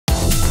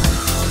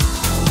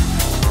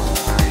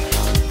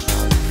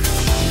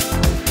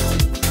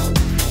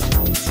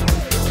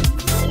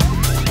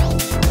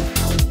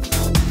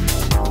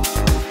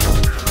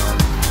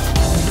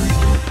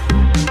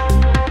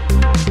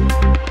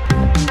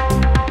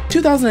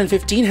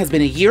2015 has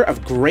been a year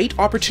of great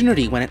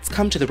opportunity when it's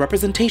come to the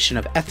representation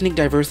of ethnic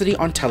diversity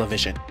on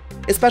television,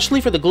 especially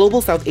for the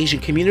global South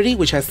Asian community,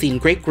 which has seen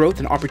great growth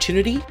and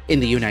opportunity in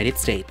the United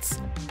States.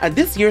 At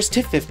this year's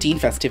TIFF 15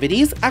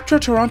 festivities,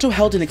 ACTRA Toronto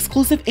held an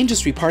exclusive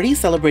industry party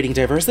celebrating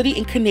diversity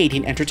in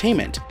Canadian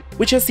entertainment,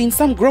 which has seen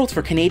some growth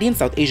for Canadian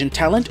South Asian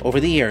talent over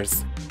the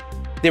years.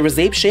 There were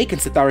Zaib, Shaikh and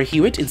Sitara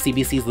Hewitt in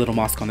CBC's Little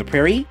Mosque on the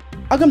Prairie,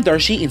 Agam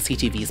Darshi in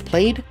CTV's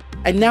Played,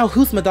 and now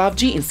Huse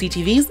Madhavji in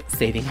CTV's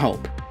Saving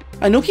Hope.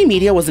 ANOKHI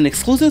Media was an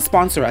exclusive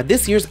sponsor at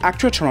this year's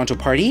ACTRA Toronto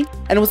party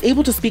and was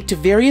able to speak to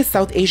various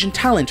South Asian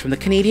talent from the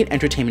Canadian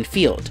entertainment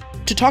field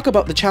to talk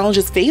about the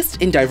challenges faced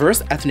in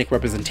diverse ethnic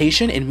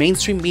representation in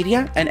mainstream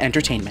media and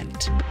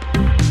entertainment.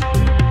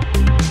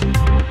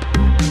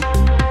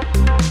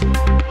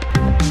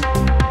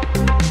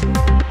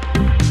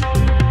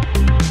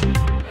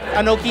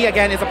 ANOKHI,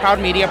 again, is a proud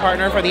media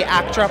partner for the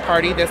ACTRA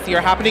party this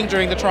year, happening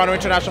during the Toronto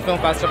International Film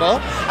Festival.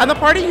 And the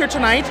party here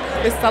tonight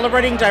is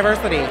celebrating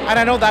diversity. And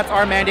I know that's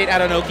our mandate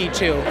at ANOKHI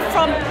too.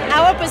 From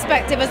our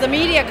perspective as a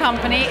media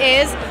company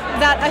is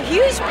that a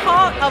huge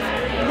part of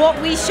what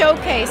we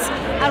showcase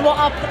and what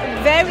our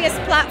various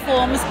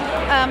platforms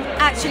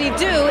actually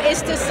do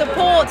is to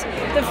support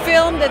the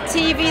film, the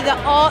TV, the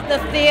art, the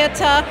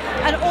theatre,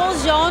 and all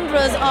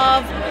genres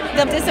of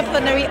the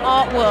disciplinary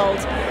art world.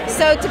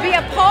 So to be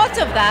a part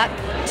of that,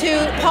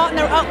 to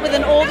partner up with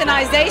an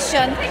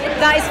organization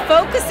that is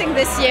focusing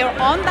this year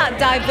on that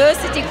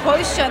diversity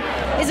quotient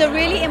is a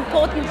really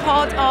important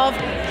part of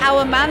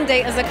our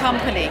mandate as a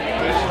company.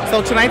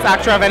 So tonight's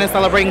ACTRA event is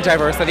celebrating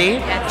diversity.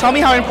 Tell me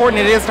how important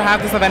it is to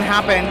have this event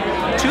happen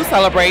to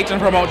celebrate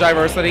and promote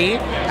diversity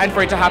and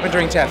for it to happen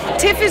during TIFF.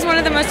 TIFF is one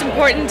of the most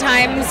important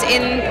times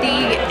in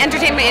the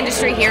entertainment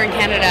industry here in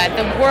Canada.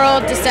 The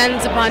world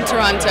descends upon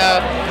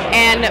Toronto,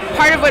 and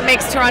part of what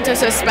makes Toronto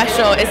so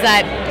special is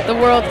that the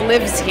world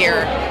lives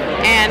here.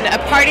 And a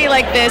party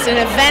like this, an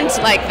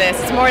event like this,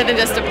 it's more than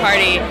just a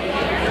party,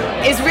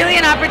 is really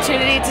an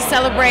opportunity to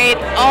celebrate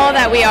all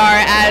that we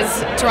are as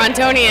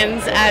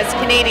Torontonians, as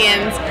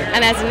Canadians,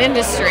 and as an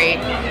industry.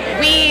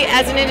 We,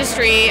 as an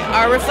industry,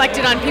 are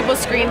reflected on people's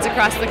screens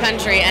across the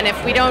country, and if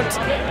we don't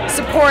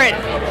support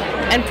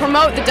and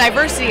promote the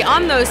diversity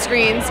on those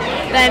screens,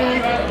 then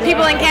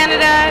people in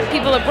Canada,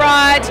 people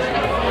abroad,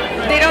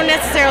 they don't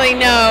necessarily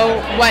know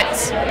what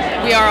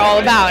we are all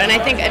about. And I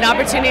think an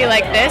opportunity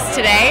like this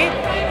today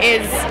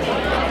is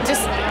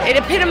just, it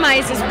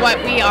epitomizes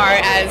what we are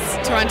as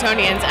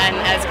Torontonians and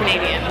as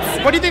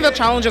Canadians. What do you think the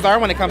challenges are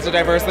when it comes to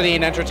diversity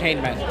in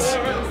entertainment?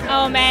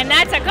 Oh man,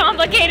 that's a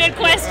complicated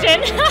question.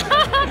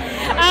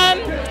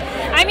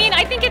 I mean,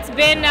 I think it's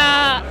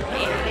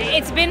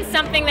been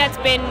something that's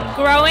been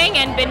growing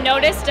and been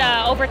noticed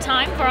over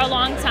time for a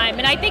long time.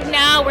 And I think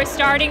now we're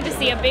starting to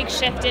see a big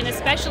shift in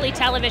especially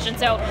television.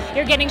 So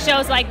you're getting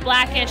shows like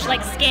Blackish,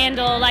 like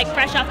Scandal, like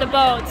Fresh Off the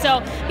Boat.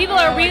 So people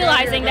are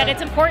realizing that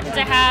it's important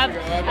to have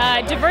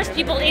diverse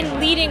people in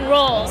leading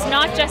roles,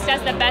 not just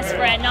as the best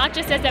friend, not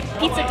just as a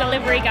pizza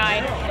delivery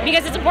guy,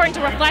 because it's important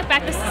to reflect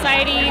back the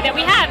society that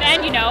we have.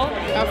 And you know,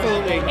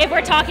 absolutely, if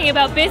we're talking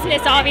about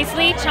business,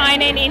 obviously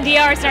China and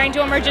India are starting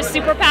to emerge as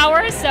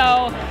superpowers.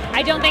 So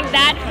I don't think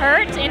that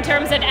hurt in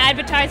terms of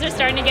advertisers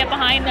starting to get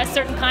behind a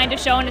certain kind of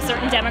show and a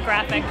certain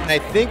demographic. I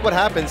think what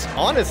happens,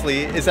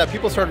 honestly, is that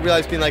people start to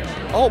realize, being like,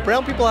 oh,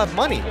 brown people have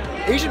money,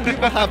 Asian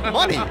people have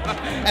money,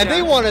 and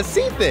they want to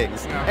see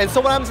things. And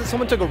so what happens is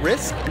someone took a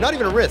risk, not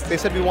even a risk, they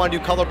said we want to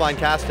do colorblind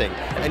casting,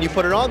 and you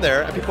put it on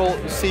there, and people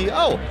see,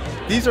 oh,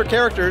 these are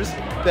characters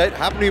that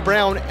happen to be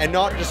brown, and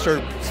not just are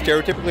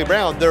stereotypically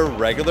brown, they're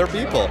regular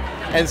people.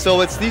 And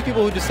so it's these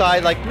people who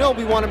decide, like, no,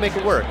 we want to make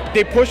it work.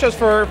 They push us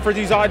for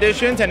these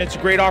auditions, and it's a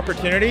great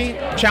opportunity.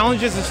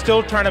 Challenges is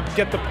still trying to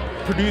get the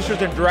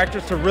producers and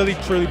directors to really,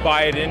 truly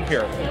buy it in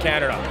here in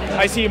Canada.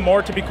 I see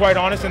more, to be quite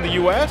honest, in the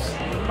US,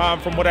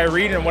 from what I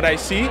read and what I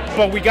see,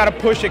 but we got to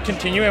push it,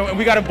 continue, and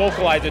we got to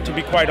vocalize it, to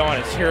be quite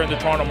honest, here in the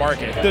Toronto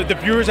market. The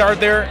viewers out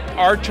there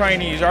are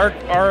Chinese,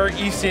 are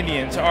East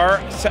Indians, are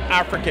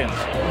Africans.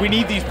 We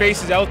need these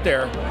faces out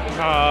there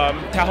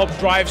to help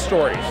drive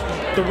stories,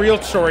 the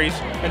real stories,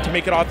 and to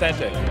make it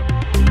authentic.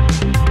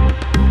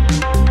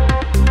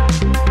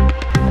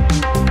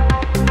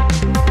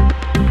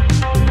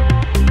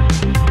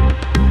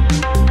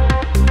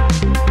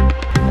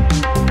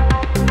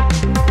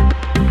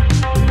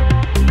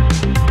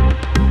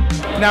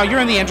 Now,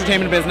 you're in the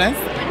entertainment business.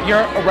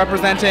 You're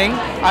representing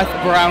us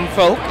brown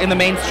folk in the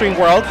mainstream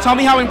world. Tell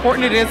me how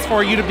important it is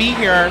for you to be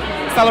here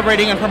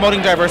celebrating and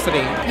promoting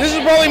diversity. This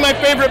is probably my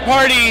favorite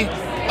party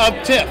of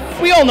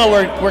TIFF. We all know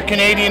we're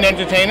Canadian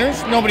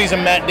entertainers. Nobody's a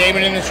Matt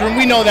Damon in this room.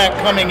 We know that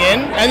coming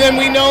in. And then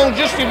we know,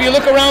 just if you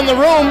look around the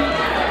room,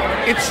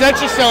 it's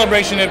such a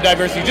celebration of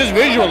diversity, just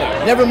visually.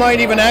 Never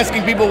mind even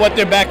asking people what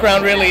their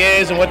background really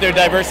is and what their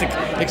diverse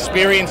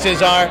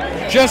experiences are.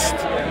 Just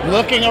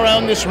looking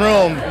around this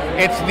room,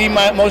 it's the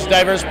most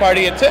diverse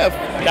party at TIFF.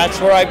 That's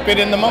where I fit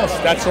in the most.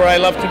 That's where I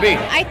love to be.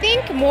 I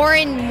think more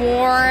and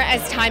more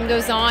as time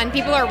goes on,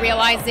 people are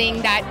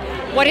realizing that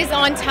what is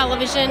on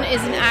television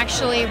isn't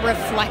actually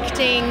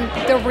reflecting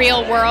the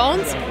real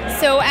world.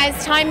 So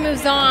as time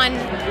moves on,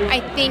 I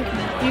think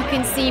you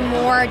can see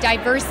more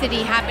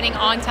diversity happening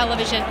on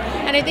television.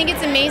 And I think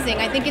it's amazing.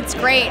 I think it's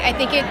great. I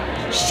think it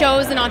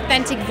shows an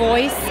authentic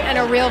voice and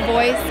a real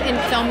voice in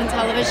film and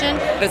television.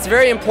 It's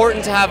very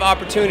important to have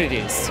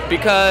opportunities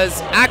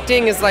because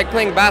acting is like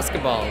playing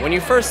basketball. When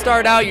you first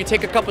start out, you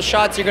take a couple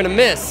shots, you're gonna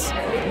miss.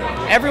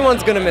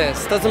 Everyone's gonna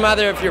miss. Doesn't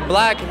matter if you're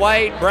black,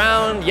 white,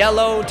 brown,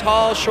 yellow,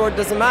 tall, short,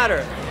 doesn't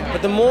matter.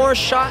 But the more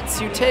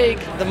shots you take,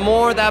 the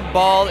more that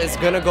ball is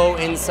gonna go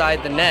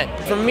inside the net.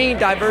 For me,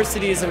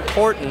 diversity is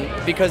important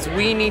because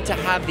we need to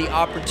have the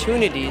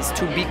opportunities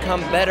to become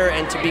better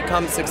and to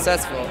become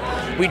successful.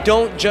 We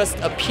don't just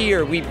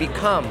appear, we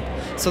become.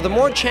 So the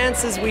more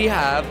chances we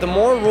have, the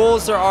more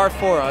roles there are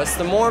for us,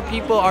 the more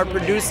people are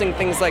producing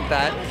things like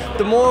that,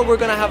 the more we're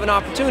gonna have an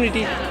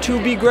opportunity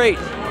to be great,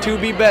 to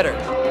be better.